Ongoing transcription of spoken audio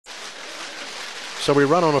So we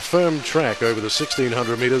run on a firm track over the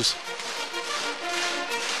 1600 metres.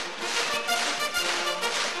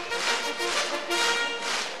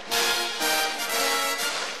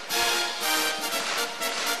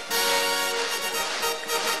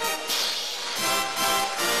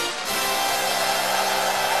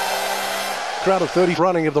 Crowd of 30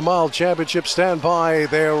 running of the mile championship stand by.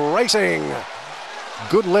 They're racing.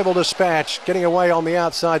 Good level dispatch. Getting away on the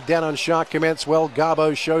outside. Danon Shark commence well.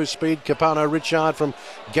 Garbo shows speed. Capano Richard from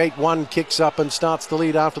gate 1 kicks up and starts the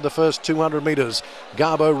lead after the first 200 metres.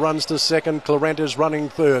 Garbo runs to second. Clarent is running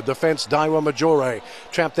third. The fence Daiwa Maggiore.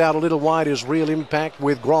 Trapped out a little wide is Real Impact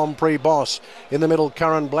with Grand Prix Boss. In the middle,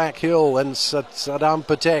 Curran Black Hill and Sadamu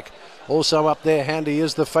Patek. Also up there handy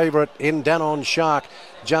is the favourite in Danon Shark.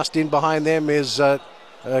 Just in behind them is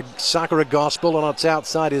Sakura Gospel. On its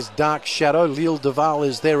outside is Dark Shadow. Lille Duval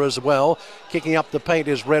is there as well. Kicking up the paint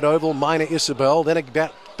is Red Oval, Minor Isabel. Then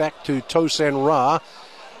back to Tosen Ra.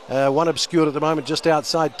 One obscured at the moment just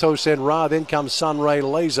outside Tosen Ra. Then comes Sunray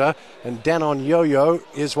Laser. And Danon Yo-Yo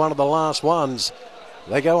is one of the last ones.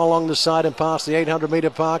 They go along the side and past the 800-metre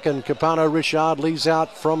park, and Capano Richard leaves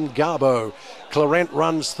out from Garbo. Clarent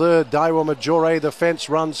runs third. Daiwa Maggiore, the fence,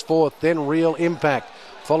 runs fourth. Then Real Impact,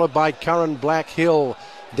 followed by Curran Black Hill.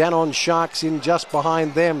 Danon Sharks in just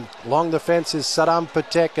behind them. Along the fence is Sadamu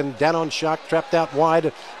Patek, and Danon Shark trapped out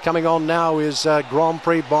wide. Coming on now is Grand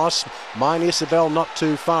Prix Boss. Mine Isabel not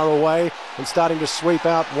too far away, and starting to sweep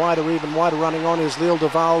out wider, even wider running on is Lille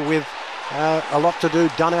Duval with a lot to do.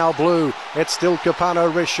 Dunal Blue. It's still Capano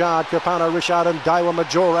Richard and Daiwa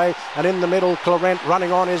Maggiore, and in the middle Clarent.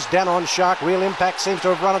 Running on is Danon Shark. Real Impact seems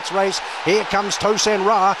to have run its race. Here comes Tosen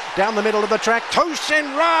Ra down the middle of the track. Tosen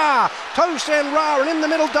Ra, and in the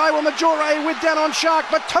middle Daiwa Maggiore with Danon Shark,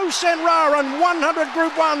 but Tosen Ra and 100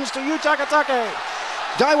 Group 1s to Yutaka Take.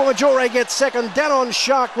 Daiwa Maggiore gets second. Danon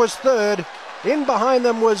Shark was third. In behind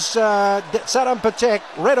them was Sadamu Patek.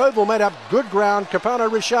 Red Oval made up good ground. Capano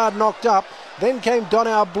Richard knocked up. Then came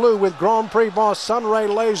Dunal Blue with Grand Prix Boss, Sunray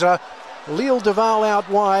Laser. Lille Duval out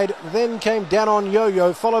wide. Then came Danon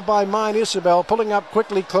Yo-Yo, followed by Mine Isabel. Pulling up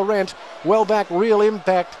quickly Clarent. Well back Real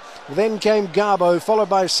Impact. Then came Garbo, followed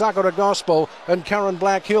by Sakura Gospel and Curran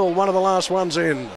Black Hill, one of the last ones in.